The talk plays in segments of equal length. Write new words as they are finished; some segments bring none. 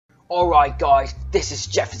Alright guys, this is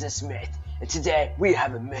Jefferson Smith, and today we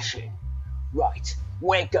have a mission. Right,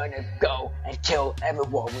 we're gonna go and kill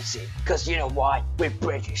everyone we see, cause you know why? We're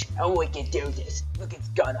British, and we can do this. Look at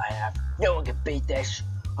the gun I have, no one can beat this.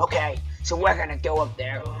 Okay, so we're gonna go up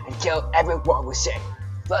there and kill everyone we see.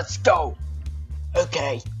 Let's go!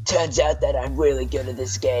 Okay, turns out that I'm really good at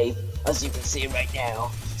this game, as you can see right now.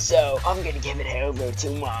 So, I'm gonna give it over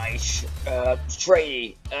to my,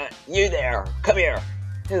 trainee. You there, come here.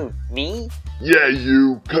 Who, me? Yeah,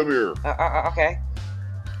 you, come here. Okay.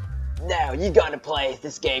 Now, you gotta play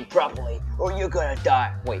this game properly, or you're gonna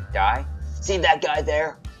die. Wait, die? See that guy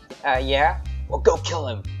there? Yeah? Well, go kill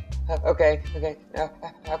him. Okay.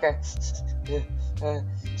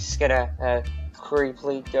 Just gonna,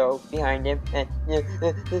 creepily go behind him and...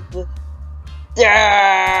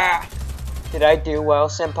 Yeah! Did I do well,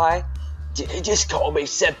 senpai? Did you just call me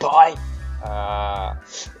senpai?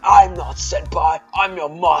 I'm not senpai, I'm your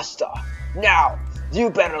master. Now, you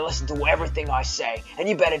better listen to everything I say, and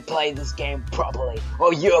you better play this game properly,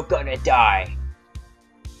 or you're gonna die.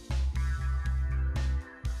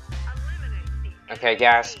 Okay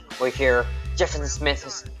guys, we're here. Jefferson Smith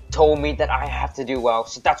has told me that I have to do well,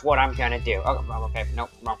 so that's what I'm gonna do. Oh, okay, nope,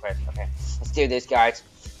 wrong place. Okay, let's do this, guys.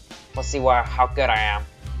 Let's see how good I am.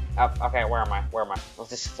 Okay, where am I? Let's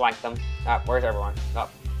just flank them. Where's everyone?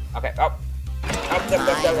 Okay,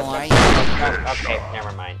 okay,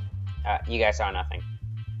 never mind. You guys saw nothing.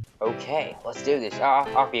 Okay, let's do this.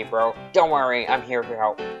 Off you, bro. Don't worry, I'm here to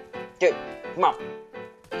help. Dude, come on,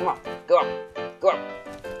 go up.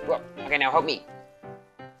 Okay, now help me.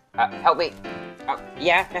 Help me.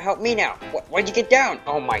 Yeah, now help me now. Why'd you get down?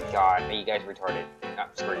 Oh my god, are you guys retarded?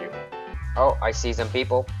 Screw you. Oh, I see some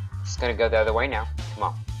people. Just gonna go the other way now.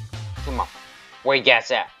 Come on. Where you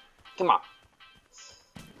guys at? Come on.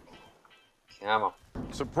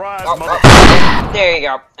 Surprise, There you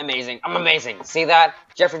go. Amazing. I'm amazing. See that?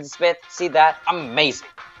 Jefferson Smith, see that? I'm amazing.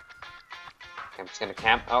 Okay, I'm just gonna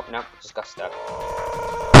camp. Oh, no, just got stuck.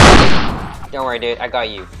 Don't worry, dude. I got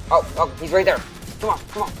you. Oh, he's right there. Come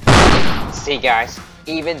on. See, guys?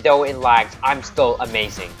 Even though it lags, I'm still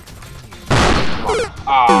amazing. Come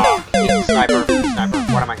on. Oh, sniper.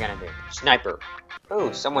 What am I gonna do? Sniper.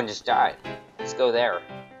 Ooh, someone just died. Let's go there.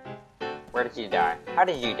 Where did you die? How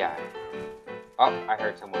did you die? Oh, I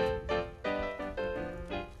heard someone.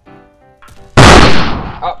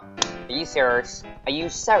 Oh, are you serious? Are you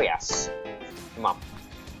serious? Come on.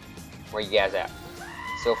 Where you guys at?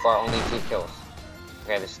 So far, only 2 kills.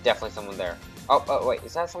 Okay, there's definitely someone there. Oh, wait,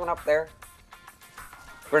 is that someone up there?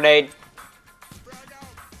 Grenade.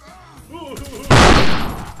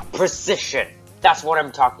 Precision. That's what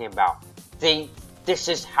I'm talking about. See, this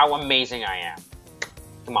is how amazing I am.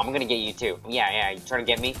 Come on, I'm gonna get you too. Yeah, you trying to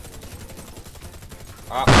get me?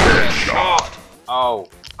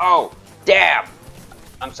 Oh, damn!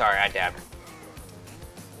 I'm sorry, I dabbed.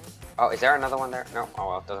 Oh, is there another one there? No? Oh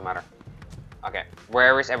well, it doesn't matter. Okay,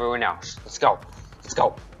 where is everyone else? Let's go.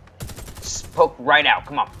 Just poke right out,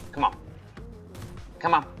 come on.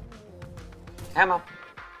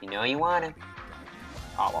 You know you want it.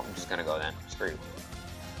 Oh, well, I'm just gonna go then. Screw you.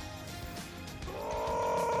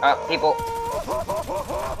 People.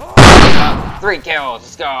 3 kills,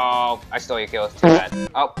 let's go! I stole your kills, too bad.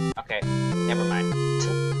 Oh, okay, never mind.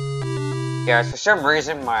 Guys, for some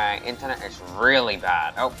reason, my internet is really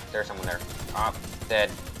bad. Oh, there's someone there. Oh,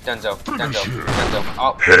 dead. Dunzo.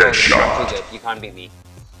 Oh, too good. You can't beat me.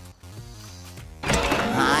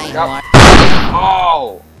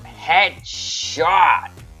 Oh,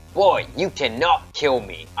 headshot! Boy, you cannot kill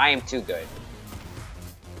me. I am too good.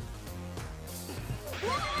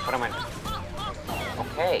 What am I doing?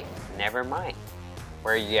 Okay, never mind.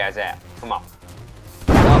 Where are you guys at? Come on.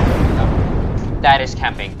 Oh. That is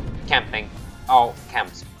camping. Oh,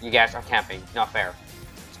 camps. You guys are camping. Not fair.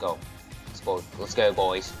 Let's go,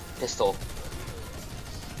 boys. Pistol.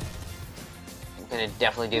 I'm gonna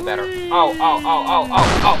definitely do better. Oh!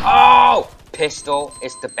 Pistol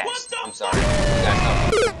is the best. I'm sorry. You guys know.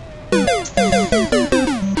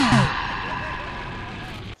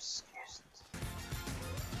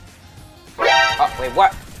 Oh, wait,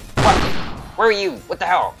 what? Where are you? What the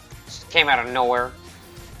hell? Just came out of nowhere.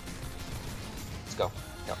 Let's go.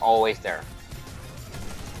 They're always there.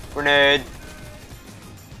 Grenade!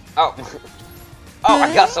 Oh. Oh,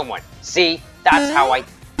 I got someone. See? That's how I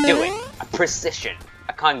do it. A precision.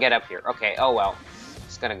 I can't get up here. Okay, oh well.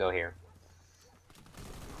 Just gonna go here.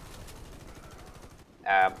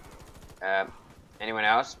 Anyone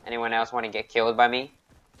else? Anyone else want to get killed by me?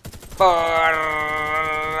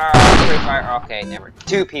 Okay, never.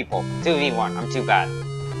 2 people. 2v1. I'm too bad.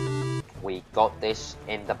 We got this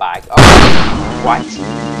in the bag. Oh, what?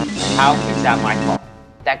 How is that my fault?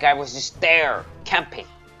 That guy was just there, camping.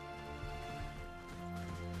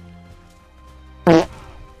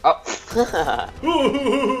 Oh.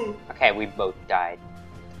 Okay, we both died.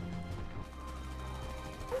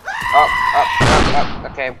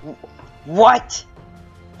 Okay. What?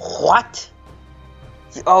 What?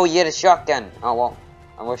 Oh, you had a shotgun. Oh, well.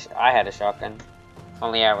 I wish I had a shotgun. If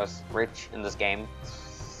only I was rich in this game.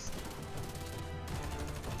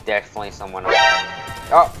 Definitely someone else.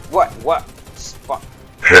 Oh, what? Spot.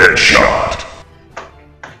 Headshot.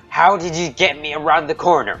 How did you get me around the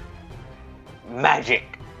corner? Magic.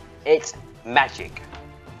 It's magic.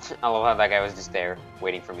 I love how that guy was just there,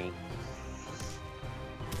 waiting for me.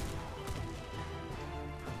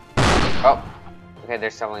 Oh. Okay,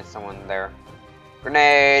 there's definitely someone there.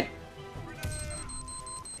 Grenade!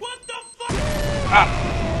 What the fuck? Ah!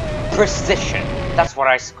 Precision. That's what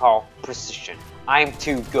I call precision. I'm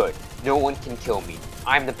too good. No one can kill me.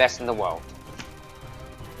 I'm the best in the world.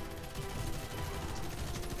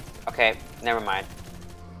 Okay, never mind.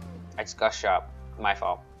 I just got shot. My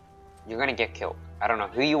fault. You're gonna get killed. I don't know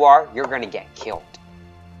who you are, you're gonna get killed.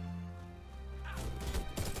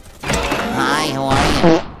 Hi, how are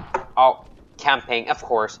you? Oh, camping, of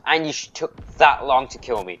course. And you took that long to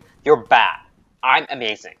kill me. You're bad. I'm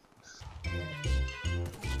amazing.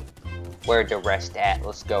 Where the rest at?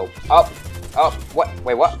 Let's go. Oh, what?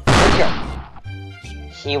 Wait, what? Where'd he go?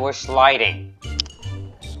 He was sliding.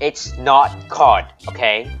 It's not COD,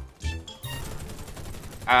 okay?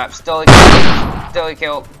 Still a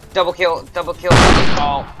kill. Double kill.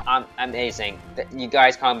 Oh, I'm amazing. You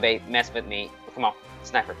guys can't mess with me. Come on,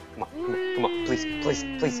 sniper. Come on. Please.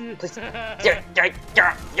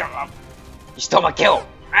 You stole my kill.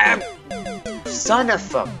 Son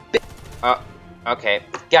of a bitch. Okay.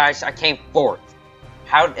 Guys, I came fourth.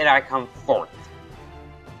 How did I come fourth?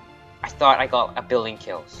 I thought I got a billion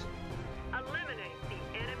kills. Eliminate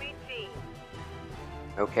the enemy team.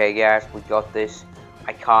 Okay, guys, we got this.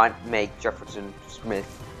 I can't make Jefferson Smith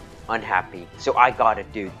unhappy, so I gotta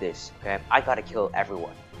do this, okay? I gotta kill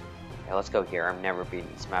everyone. Okay, let's go here. I've never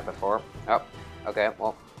beaten this map before. Oh, okay,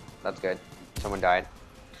 well, that's good. Someone died.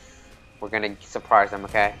 We're gonna surprise them,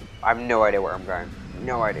 okay? I have no idea where I'm going.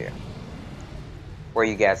 No idea. Where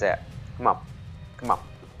you guys at? Come on.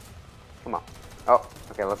 Oh,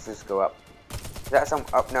 okay, let's just go up. Is that some?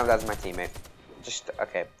 Oh, no, that's my teammate.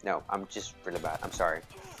 Okay, no, I'm just really bad. I'm sorry.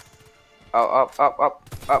 Oh, up.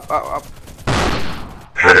 I'm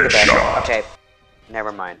the best. Okay,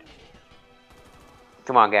 never mind.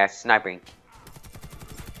 Come on, guys, sniping.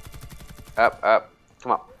 Up.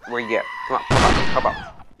 Come on, where you at? Come on.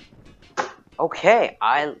 Okay,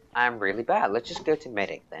 I'm really bad. Let's just go to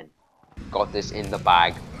medic then. Got this in the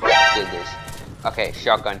bag. Let's do this. Okay,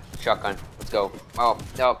 shotgun. Let's go. Oh.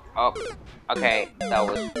 Okay, that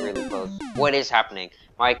was really close. What is happening?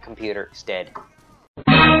 My computer is dead.